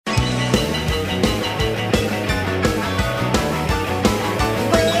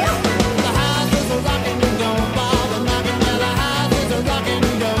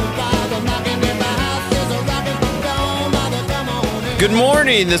Good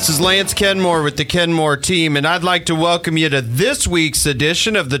morning. This is Lance Kenmore with the Kenmore team, and I'd like to welcome you to this week's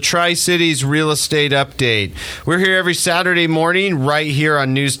edition of the Tri-Cities Real Estate Update. We're here every Saturday morning right here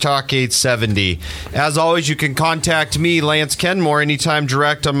on News Talk 870. As always, you can contact me, Lance Kenmore, anytime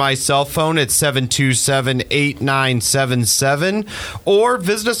direct on my cell phone at 727-8977 or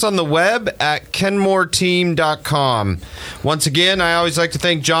visit us on the web at kenmoreteam.com. Once again, I always like to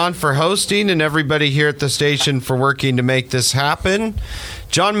thank John for hosting and everybody here at the station for working to make this happen.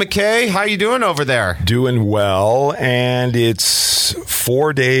 John McKay, how you doing over there? Doing well, and it's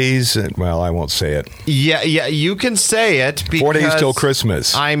 4 days. Well, I won't say it. Yeah, you can say it. 4 days till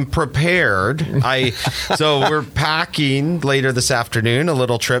Christmas. I'm prepared. So we're packing later this afternoon. A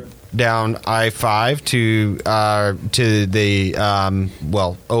little trip down I-5 to the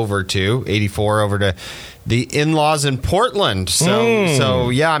over to 84 over to the in-laws in Portland. So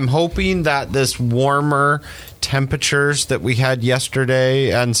yeah, I'm hoping that this warmer temperatures that we had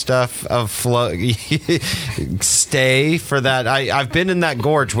yesterday and stuff stay for that. I've been in that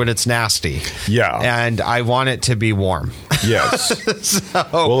gorge when it's nasty. Yeah. And I want it to be warm. Yes.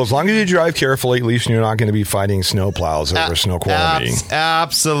 Well, as long as you drive carefully, at least you're not going to be fighting snow plows over snow quality.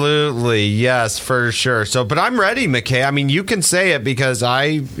 Absolutely. Yes, for sure. But I'm ready, McKay. I mean, you can say it because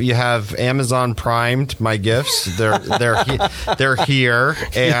you have Amazon primed my gifts. They're here,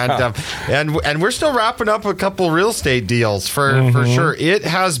 and we're still wrapping up a couple real estate deals for sure. It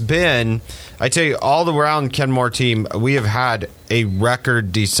has been, I tell you, all around Kenmore team, we have had a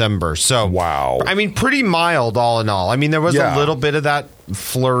record December. So, wow. I mean, pretty mild all in all. I mean, there was a little bit of that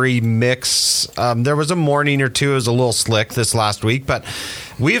flurry mix. There was a morning or two. It was a little slick this last week, but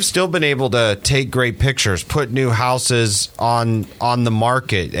we have still been able to take great pictures, put new houses on the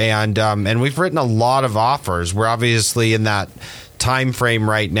market, and we've written a lot of offers. We're obviously in that time frame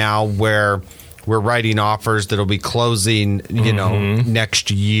right now where we're writing offers that'll be closing,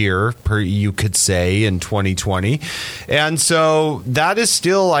 next year, you could say, in 2020. And so that is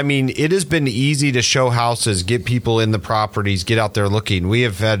still, I mean, it has been easy to show houses, get people in the properties, get out there looking. We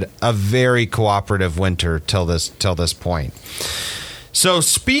have had a very cooperative winter till this point. So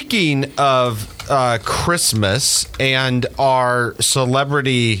speaking of Christmas and our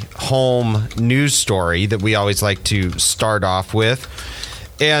celebrity home news story that we always like to start off with,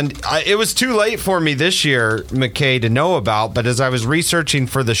 and it was too late for me this year, McKay, to know about, but as I was researching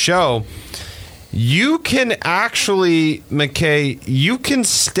for the show, you can actually, McKay, you can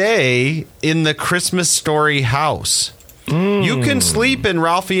stay in the Christmas Story house. You can sleep in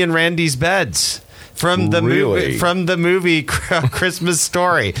Ralphie and Randy's beds. From the movie Christmas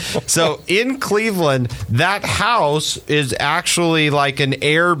Story. So in Cleveland, that house is actually like an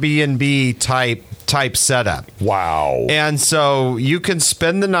Airbnb type setup. Wow. And so you can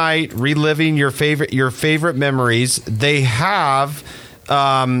spend the night reliving your favorite memories. They have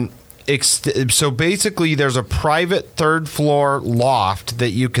so basically there's a private third floor loft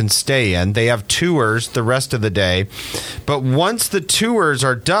that you can stay in. They have tours the rest of the day. But once the tours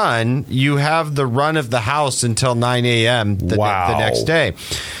are done, you have the run of the house until 9 a.m. the next day.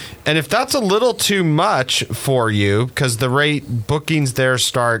 And if that's a little too much for you, because the rate bookings there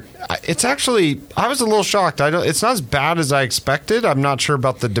start, it's actually, I was a little shocked. It's not as bad as I expected. I'm not sure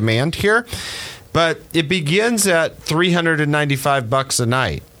about the demand here, but it begins at $395 a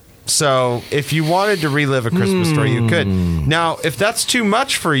night. So if you wanted to relive a Christmas story, you could. Now, if that's too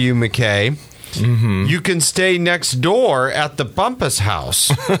much for you, McKay, you can stay next door at the Bumpus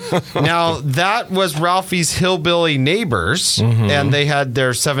house. Now, that was Ralphie's hillbilly neighbors, and they had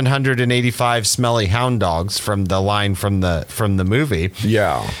their 785 smelly hound dogs from the line from the movie.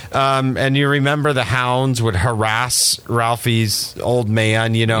 Yeah. And you remember the hounds would harass Ralphie's old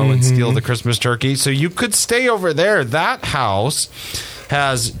man, and steal the Christmas turkey. So you could stay over there. That house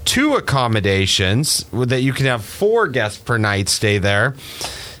has 2 accommodations that you can have 4 guests per night stay there.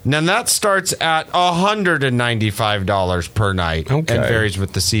 Now, that starts at $195 per night and varies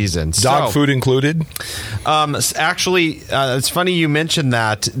with the season. Dog food included? Actually, it's funny you mentioned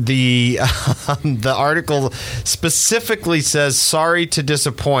that. The article specifically says, sorry to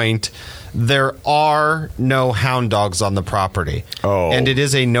disappoint, there are no hound dogs on the property. Oh. And it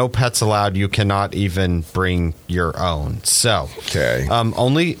is a no pets allowed. You cannot even bring your own. So,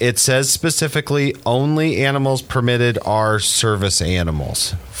 it says specifically, only animals permitted are service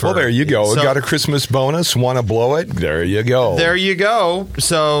animals. Well, there you go. Got a Christmas bonus. Want to blow it? There you go. There you go.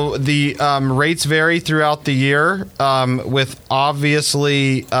 So the rates vary throughout the year, with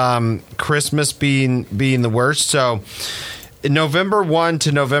obviously Christmas being the worst. So November 1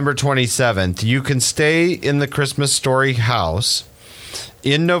 to November 27th, you can stay in the Christmas Story house.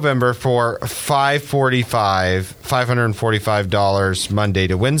 in November for $545 Monday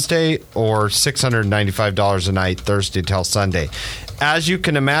to Wednesday, or $695 a night Thursday till Sunday. As you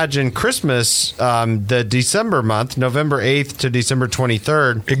can imagine, Christmas, the December month, November 8th to December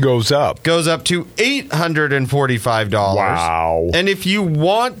 23rd, it goes up to $845. Wow. And if you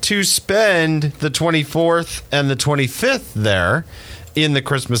want to spend the 24th and the 25th there in the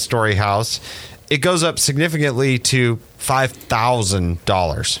Christmas Story House, it goes up significantly to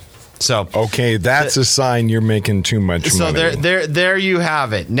 $5,000. So okay, that's a sign you're making too much money. So there you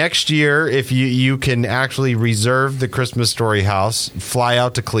have it. Next year, if you can actually reserve the Christmas Story House, fly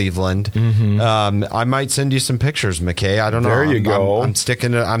out to Cleveland. I might send you some pictures, McKay. I don't know. There you go. I'm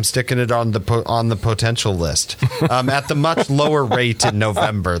sticking it on the potential list at the much lower rate in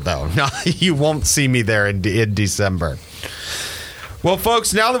November, though. No, you won't see me there in December. Well,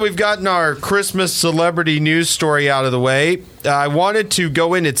 folks, now that we've gotten our Christmas celebrity news story out of the way, I wanted to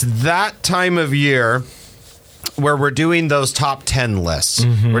go in. It's that time of year where we're doing those top 10 lists.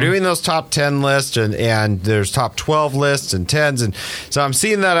 We're doing those top 10 lists, and there's top 12 lists and 10s. And so I'm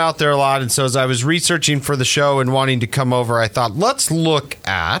seeing that out there a lot. And so as I was researching for the show and wanting to come over, I thought, let's look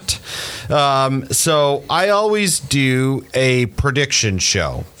at. So I always do a prediction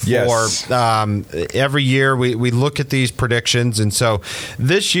show. Yes. Every year we look at these predictions. And so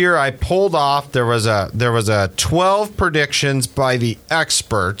this year I pulled off, there was a 12 predictions by the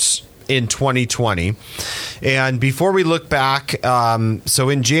experts in 2020. And before we look back, so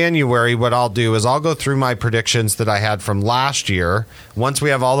in January, what I'll do is I'll go through my predictions that I had from last year. Once we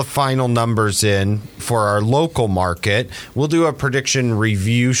have all the final numbers in for our local market, we'll do a prediction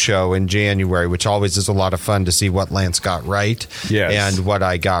review show in January, which always is a lot of fun to see what Lance got right and what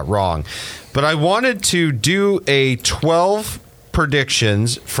I got wrong. But I wanted to do a 12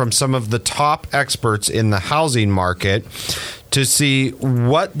 predictions from some of the top experts in the housing market to see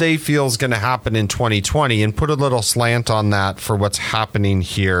what they feel is going to happen in 2020, and put a little slant on that for what's happening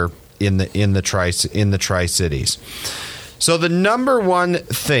here in the Tri-Cities. So the number one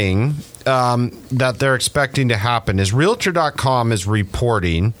thing that they're expecting to happen is Realtor.com is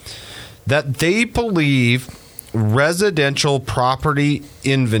reporting that they believe residential property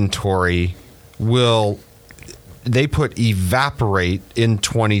inventory will, they put, evaporate in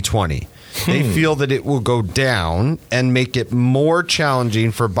 2020. They feel that it will go down and make it more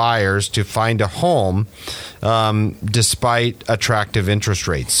challenging for buyers to find a home despite attractive interest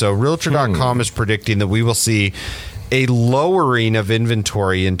rates. So Realtor.com is predicting that we will see a lowering of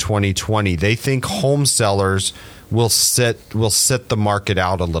inventory in 2020. They think home sellers will sit the market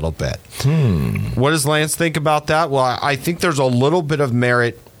out a little bit. What does Lance think about that? Well, I think there's a little bit of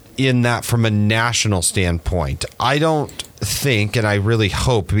merit in that from a national standpoint. I don't think, and I really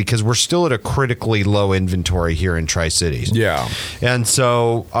hope, because we're still at a critically low inventory here in Tri-Cities. Yeah. And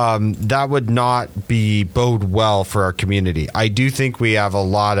so that would not bode well for our community. I do think we have a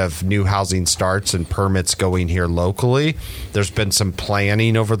lot of new housing starts and permits going here locally. There's been some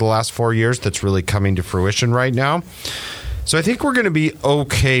planning over the last 4 years that's really coming to fruition right now. So I think we're going to be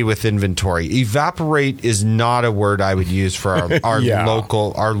okay with inventory. Evaporate is not a word I would use for our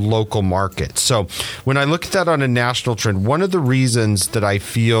local market. So when I look at that on a national trend, one of the reasons that I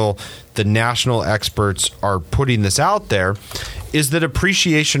feel the national experts are putting this out there is that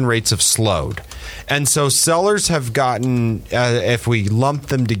appreciation rates have slowed. And so sellers have gotten, if we lump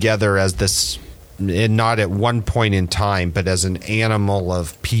them together as this, and not at one point in time, but as an animal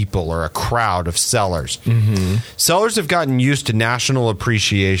of people or a crowd of sellers. Sellers have gotten used to national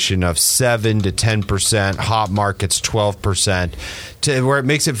appreciation of 7 to 10%, hot markets 12%, to where it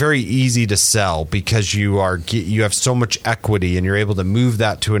makes it very easy to sell because you have so much equity and you're able to move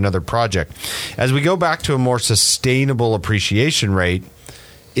that to another project. As we go back to a more sustainable appreciation rate,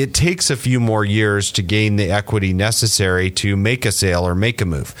 it takes a few more years to gain the equity necessary to make a sale or make a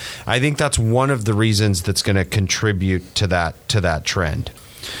move. I think that's one of the reasons that's going to contribute to that trend.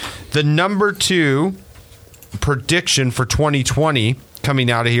 The number 2 prediction for 2020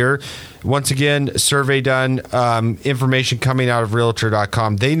 coming out of here, once again, survey done, information coming out of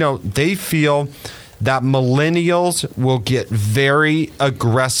Realtor.com. They feel that millennials will get very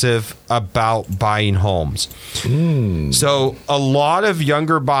aggressive about buying homes. So a lot of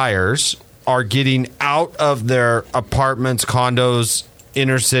younger buyers are getting out of their apartments, condos,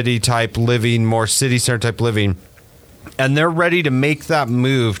 inner city type living, more city center type living, and they're ready to make that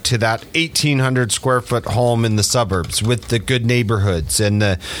move to that 1,800 square foot home in the suburbs with the good neighborhoods and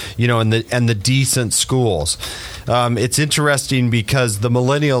the decent schools. It's interesting because the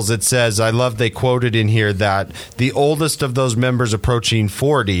millennials, it says, I love they quoted in here that the oldest of those members approaching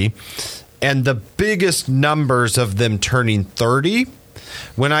 40 and the biggest numbers of them turning 30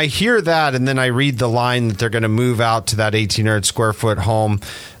 when I hear that and then I read the line that they're going to move out to that 1,800 square foot home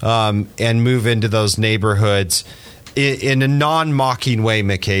and move into those neighborhoods in a non-mocking way,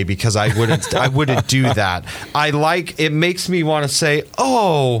 McKay, because I wouldn't do that. It makes me want to say,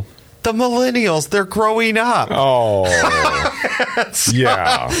 oh, the millennials, they're growing up. Oh,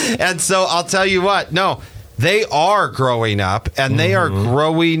 yeah. And so I'll tell you what, no, they are growing up and they are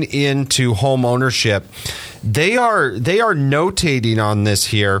growing into home ownership. They are notating on this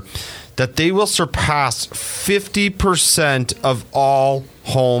here that they will surpass 50% of all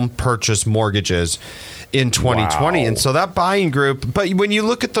home purchase mortgages in 2020. Wow. And so that buying group, but when you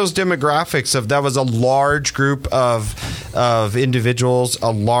look at those demographics that was a large group of individuals,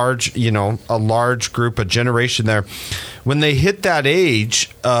 a large group, a generation there, when they hit that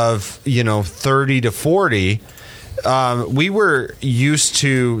age of 30 to 40, we were used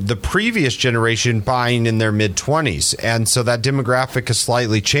to the previous generation buying in their mid-20s. And so that demographic has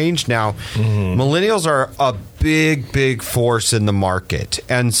slightly changed now. Millennials are a big force in the market.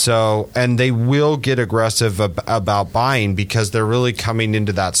 And they will get aggressive about buying because they're really coming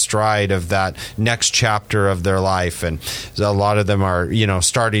into that stride of that next chapter of their life. And a lot of them are,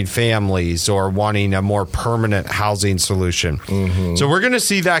 starting families or wanting a more permanent housing solution. So we're going to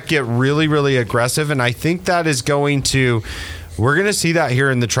see that get really, really aggressive. And I think that is we're going to see that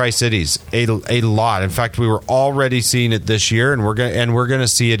here in the Tri-Cities a lot. In fact, we were already seeing it this year, and we're going to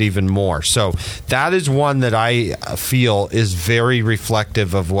see it even more. So that is one that I feel is very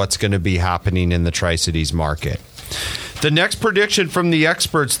reflective of what's going to be happening in the Tri-Cities market. The next prediction from the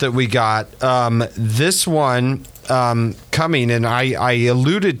experts that we got, this one coming, and I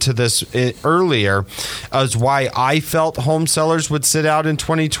alluded to this earlier, as why I felt home sellers would sit out in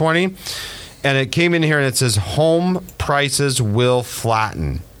 2020. And it came in here and it says home prices will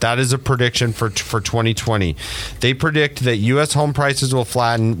flatten. That is a prediction for 2020. They predict that U.S. home prices will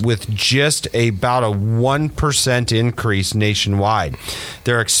flatten with just about a 1% increase nationwide.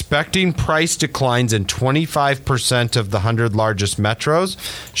 They're expecting price declines in 25% of the 100 largest metros: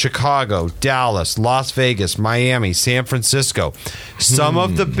 Chicago, Dallas, Las Vegas, Miami, San Francisco. Some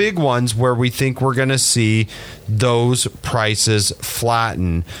of the big ones where we think we're going to see those prices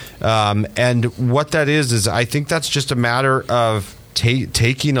flatten. And what that is I think that's just a matter of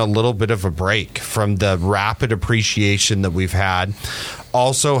taking a little bit of a break from the rapid appreciation that we've had.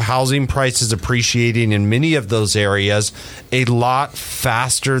 Also, housing prices appreciating in many of those areas a lot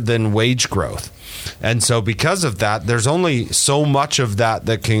faster than wage growth. And so because of that, there's only so much of that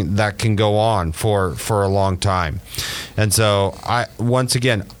can go on for a long time. And so I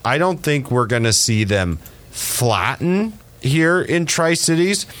don't think we're going to see them flatten here in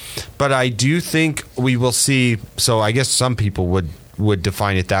Tri-Cities, but I do think we will see. So I guess some people would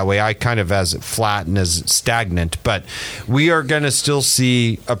define it that way. I kind of as flat and as stagnant, but we are going to still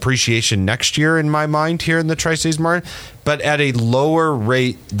see appreciation next year in my mind here in the Tri-Cities market, but at a lower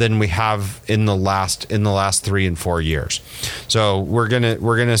rate than we have in the last 3 and 4 years. So we're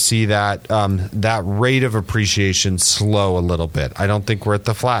gonna see that that rate of appreciation slow a little bit. I don't think we're at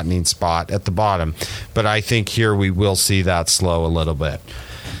the flattening spot at the bottom, but I think here we will see that slow a little bit.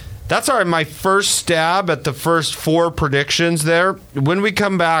 That's my first stab at the first 4 predictions there. When we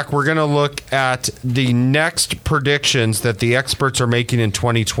come back, we're going to look at the next predictions that the experts are making in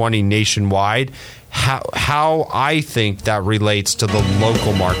 2020 nationwide, how I think that relates to the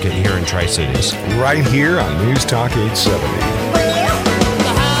local market here in Tri-Cities. Right here on News Talk 870.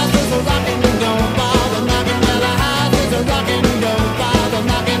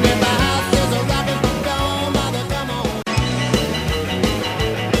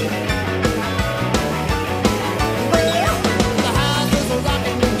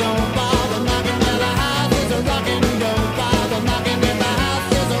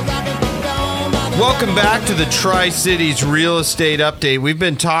 Welcome back to the Tri-Cities Real Estate Update. We've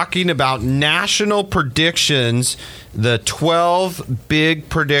been talking about national predictions, the 12 big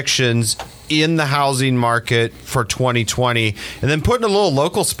predictions in the housing market for 2020, and then putting a little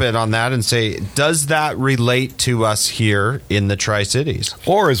local spin on that and say, does that relate to us here in the Tri-Cities?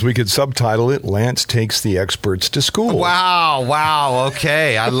 Or as we could subtitle it, Lance takes the experts to school. Wow.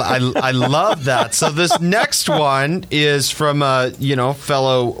 Okay. I love that. So this next one is from a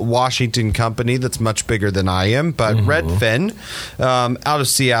fellow Washington company that's much bigger than I am, but Redfin out of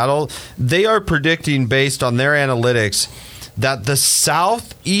Seattle. They are predicting, based on their analytics, that the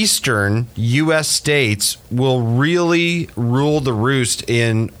southeastern U.S. states will really rule the roost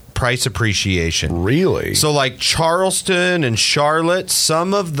in price appreciation. Really? So like Charleston and Charlotte,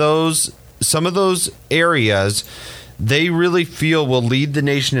 some of those areas, they really feel will lead the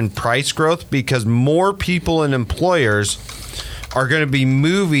nation in price growth because more people and employers are going to be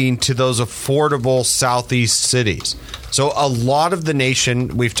moving to those affordable Southeast cities. So a lot of the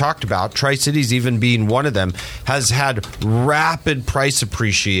nation we've talked about, Tri-Cities even being one of them, has had rapid price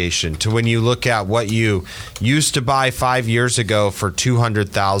appreciation to when you look at what you used to buy 5 years ago for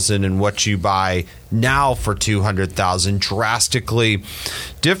 $200,000 and what you buy now for $200,000, drastically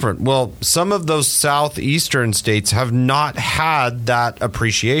different. Well, some of those southeastern states have not had that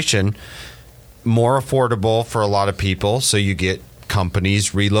appreciation. More affordable for a lot of people, so you get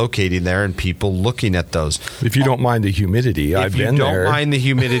companies relocating there and people looking at those. If you don't mind the humidity, I've been there. If you don't mind the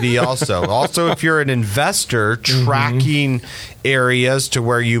humidity also. Also, if you're an investor tracking areas to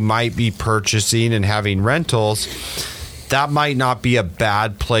where you might be purchasing and having rentals, that might not be a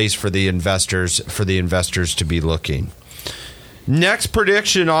bad place for the investors to be looking. Next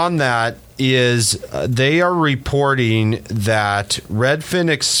prediction on that is they are reporting that Redfin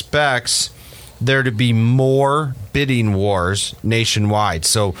expects there to be more bidding wars nationwide.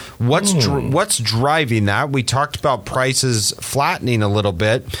 So what's driving that? We talked about prices flattening a little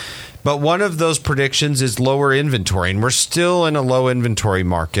bit, but one of those predictions is lower inventory, and we're still in a low inventory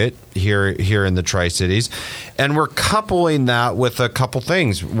market here in the Tri-Cities, and we're coupling that with a couple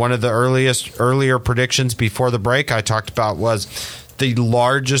things. One of the earlier predictions before the break I talked about was the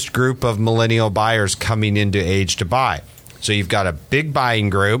largest group of millennial buyers coming into age to buy. So you've got a big buying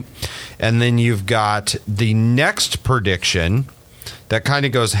group, and then you've got the next prediction that kind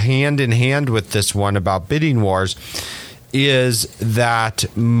of goes hand in hand with this one about bidding wars, is that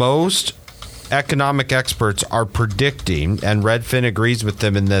most economic experts are predicting, and Redfin agrees with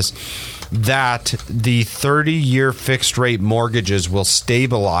them in this, that the 30-year fixed rate mortgages will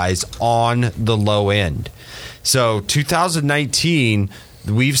stabilize on the low end. So 2019,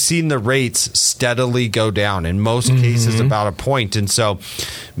 we've seen the rates steadily go down, in most cases about a point. And so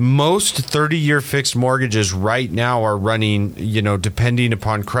most 30-year fixed mortgages right now are running, depending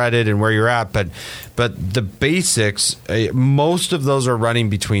upon credit and where you're at. But the basics, most of those are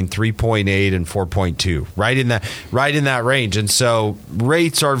running between 3.8 and 4.2, right in that range. And so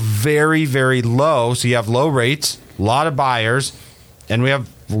rates are very, very low. So you have low rates, a lot of buyers, and we have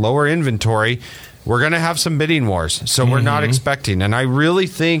lower inventory. We're going to have some bidding wars, so we're not expecting. And I really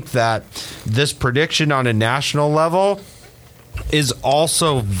think that this prediction on a national level is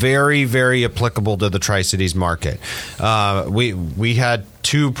also very, very applicable to the Tri-Cities market. We had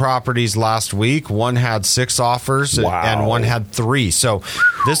 2 properties last week. One had 6 offers and one had 3. So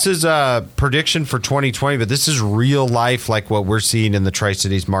this is a prediction for 2020, but this is real life, like what we're seeing in the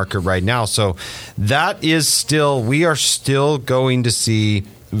Tri-Cities market right now. So that is we are still going to see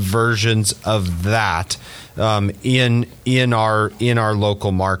versions of that in our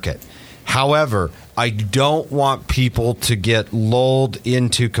local market. However, I don't want people to get lulled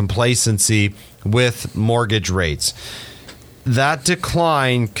into complacency with mortgage rates. That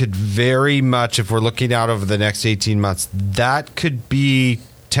decline could very much, if we're looking out over the next 18 months, that could be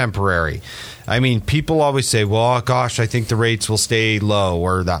temporary. I mean, people always say, well, gosh, I think the rates will stay low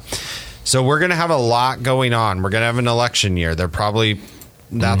or that. So we're going to have a lot going on. We're going to have an election year.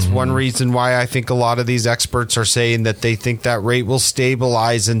 That's one reason why I think a lot of these experts are saying that they think that rate will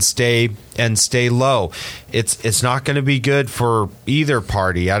stabilize and stay low. It's not going to be good for either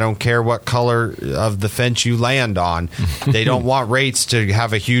party. I don't care what color of the fence you land on. They don't want rates to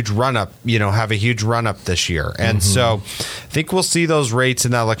have a huge run up, this year. And so I think we'll see those rates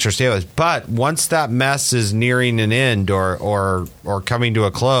in that election stabilize. But once that mess is nearing an end or coming to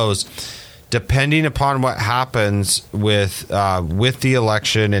a close, depending upon what happens with the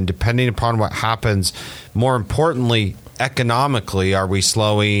election, and depending upon what happens, more importantly, economically, are we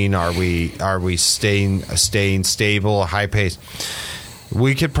slowing? Are we staying stable, a high pace?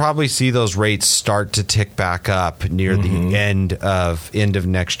 We could probably see those rates start to tick back up near the end of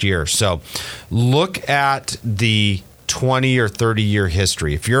next year. So, look at the 20 or 30 year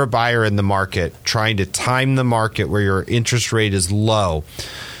history. If you're a buyer in the market trying to time the market where your interest rate is low,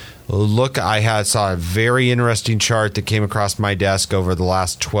 I saw a very interesting chart that came across my desk over the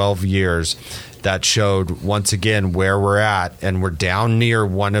last 12 years that showed, once again, where we're at. And we're down near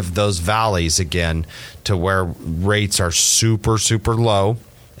one of those valleys again to where rates are super, super low.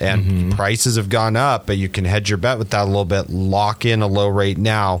 And prices have gone up, but you can hedge your bet with that a little bit. Lock in a low rate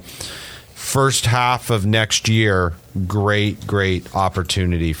now. First half of next year, great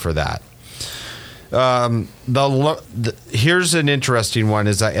opportunity for that. Here's an interesting one.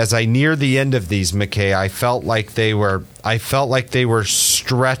 As I near the end of these, McKay, I felt like they were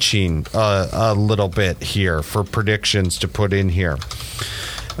stretching a little bit here for predictions to put in here.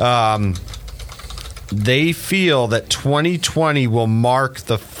 They feel that 2020 will mark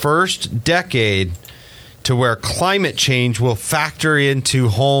the first decade to where climate change will factor into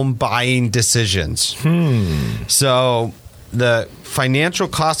home buying decisions. So the financial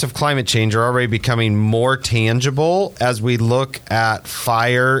costs of climate change are already becoming more tangible as we look at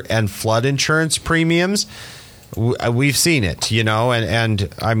fire and flood insurance premiums. We've seen it,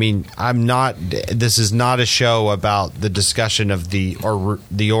 and I mean, this is not a show about the discussion of the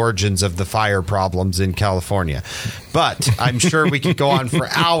origins of the fire problems in California, but I'm sure we could go on for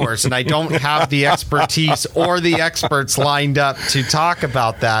hours, and I don't have the expertise or the experts lined up to talk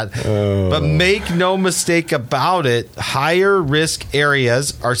about that. But make no mistake about it, higher risk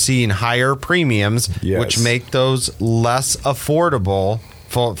areas are seeing higher premiums, which make those less affordable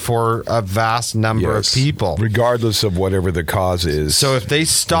for a vast number of people, regardless of whatever the cause is. So if they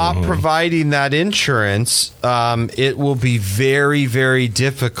stop providing that insurance, it will be very, very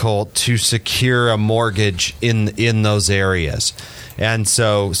difficult to secure a mortgage in those areas. And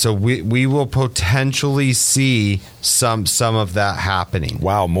so we will potentially see some of that happening.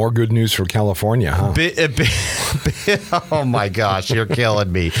 Wow, more good news for California, huh? Oh my gosh, you're killing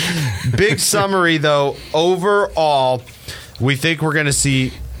me. Big summary though, overall, we think we're going to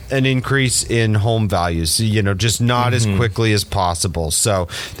see an increase in home values, just not as quickly as possible. So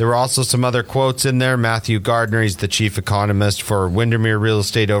there were also some other quotes in there. Matthew Gardner, he's the chief economist for Windermere Real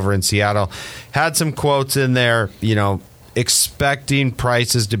Estate over in Seattle, had some quotes in there, expecting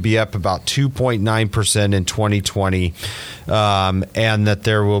prices to be up about 2.9% in 2020, and that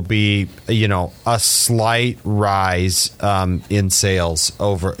there will be, a slight rise in sales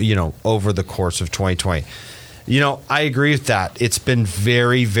over the course of 2020. I agree with that. It's been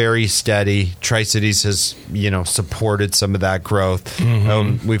very, very steady. Tri-Cities has, supported some of that growth.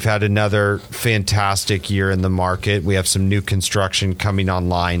 We've had another fantastic year in the market. We have some new construction coming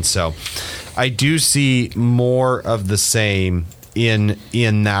online. So I do see more of the same in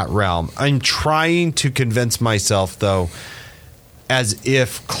that realm. I'm trying to convince myself, though, as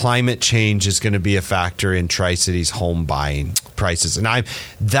if climate change is going to be a factor in Tri-Cities home buying prices. And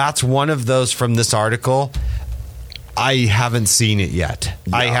that's one of those from this article. I haven't seen it yet.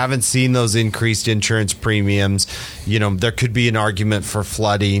 No. I haven't seen those increased insurance premiums. There could be an argument for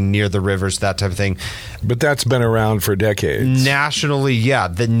flooding near the rivers, that type of thing. But that's been around for decades. Nationally,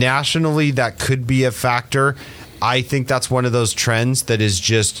 nationally, that could be a factor. I think that's one of those trends that is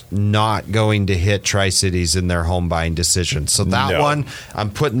just not going to hit Tri-Cities in their home buying decisions. So that one,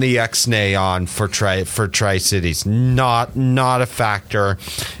 I'm putting the X-nay on for Tri-Cities. Not a factor,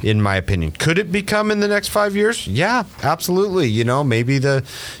 in my opinion. Could it become in the next 5 years? Yeah, absolutely. Maybe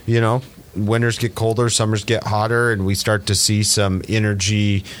winters get colder, summers get hotter, and we start to see some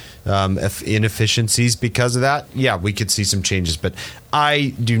energy inefficiencies because of that. Yeah, we could see some changes, but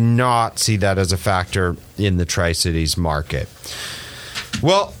I do not see that as a factor in the Tri-Cities market.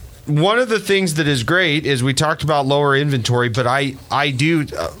 Well, one of the things that is great is we talked about lower inventory, but I do,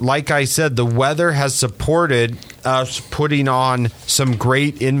 like I said, the weather has supported us putting on some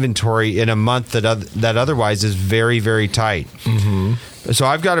great inventory in a month that otherwise is very, very tight. So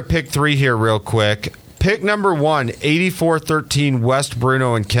I've got to pick three here real quick. Pick number 1, 8413 West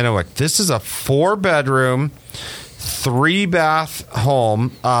Bruno in Kennewick. This is a 4-bedroom, 3-bath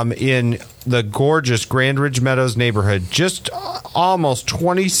home in the gorgeous Grand Ridge Meadows neighborhood. Just almost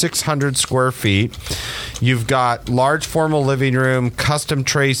 2,600 square feet. You've got large formal living room, custom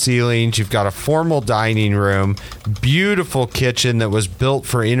tray ceilings. You've got a formal dining room, beautiful kitchen that was built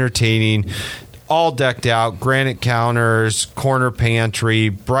for entertaining. All decked out, granite counters, corner pantry,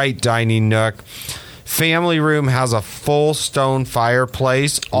 bright dining nook. Family room has a full stone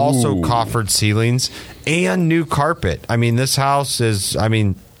fireplace, also coffered ceilings, and new carpet. I mean, this house is,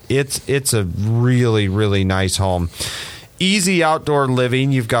 it's a really, really nice home. Easy outdoor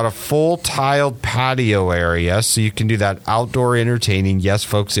living. You've got a full tiled patio area, so you can do that outdoor entertaining. Yes,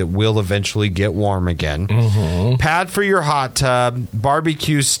 folks, it will eventually get warm again. Pad for your hot tub,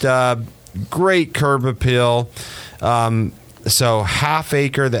 barbecue stub, great curb appeal. So half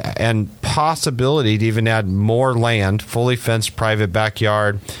acre and possibility to even add more land, fully fenced private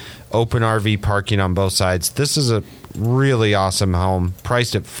backyard, open RV parking on both sides. This is a really awesome home,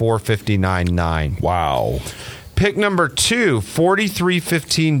 priced at $459,900. Wow. Pick number 2,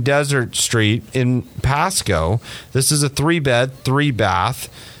 4315 Desert Street in Pasco. This is a 3-bed,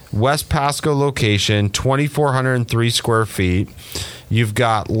 3-bath, West Pasco location, 2,403 square feet. You've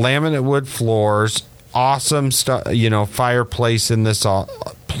got laminate wood floors, awesome fireplace in this,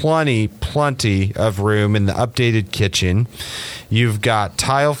 plenty of room in the updated kitchen. You've got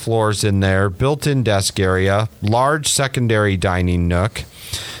tile floors in there, built-in desk area, large secondary dining nook.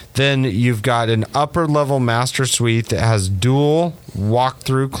 Then you've got an upper level master suite that has dual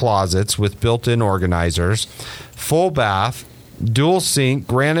walk-through closets with built-in organizers, full bath, dual sink,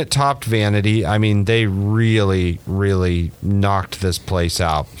 granite topped vanity. I mean, they really, really knocked this place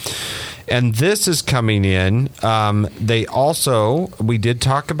out. And this is coming in. We did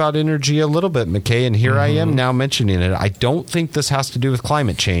talk about energy a little bit, McKay, and here I am now mentioning it. I don't think this has to do with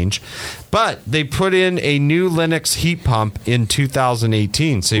climate change, but they put in a new Lennox heat pump in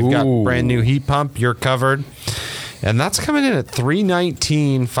 2018. So you've got brand new heat pump. You're covered. And that's coming in at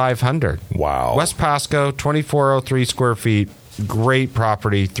 $319,500. Wow. West Pasco, 2,403 square feet. Great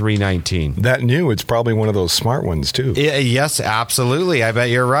property, $319,000. That new, it's probably one of those smart ones too. Yes, absolutely. I bet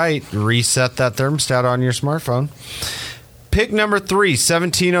you're right. Reset that thermostat on your smartphone. Pick number 3,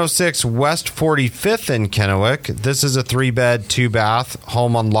 1706 West 45th in Kennewick. This is a 3-bed, 2-bath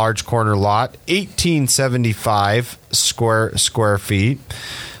home on large corner lot, 1,875 square feet.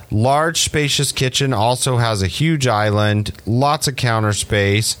 Large, spacious kitchen, also has a huge island, lots of counter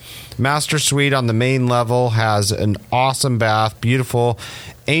space. Master suite on the main level has an awesome bath, beautiful,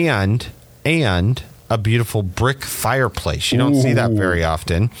 and a beautiful brick fireplace. You don't see that very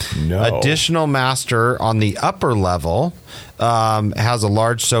often. No. Additional master on the upper level has a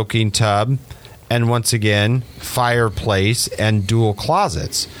large soaking tub, and once again, fireplace and dual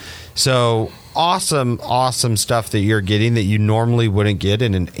closets. So awesome stuff that you're getting that you normally wouldn't get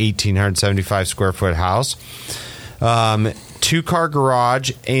in an 1,875 square foot house. 2-car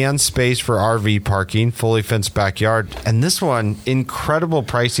garage and space for RV parking, fully fenced backyard. And this one, incredible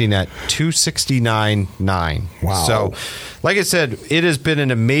pricing at $269,900. Wow. So, like I said, it has been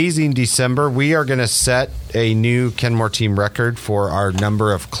an amazing December. We are going to set a new Kenmore team record for our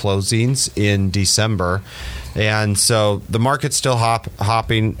number of closings in December. And so the market's still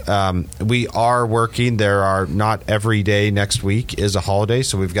hopping. We are working. There are not every day next week is a holiday,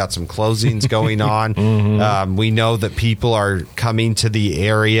 so we've got some closings going on. We know that people are coming to the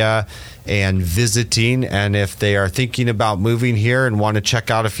area and visiting, and if they are thinking about moving here and want to check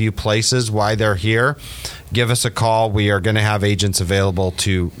out a few places while they're here, give us a call. We are going to have agents available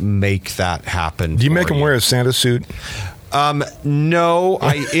to make that happen. Do you make them wear a Santa suit? No,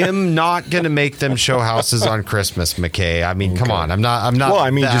 I am not going to make them show houses on Christmas, McKay. I mean, come on. I'm not. Well,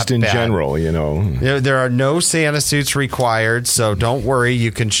 I mean, that just in bad. general, you know. There are no Santa suits required, so don't worry.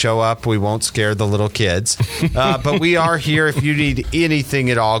 You can show up. We won't scare the little kids. But we are here if you need anything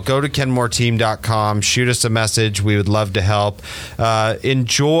at all. Go to kenmoreteam.com. Shoot us a message. We would love to help.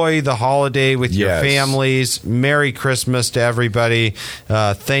 Enjoy the holiday with your families. Merry Christmas to everybody.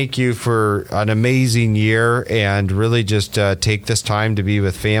 Thank you for an amazing year, and really just take this time to be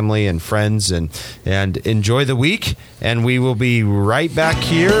with family and friends and enjoy the week. And we will be right back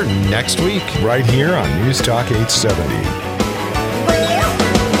here next week. Right here on News Talk 870.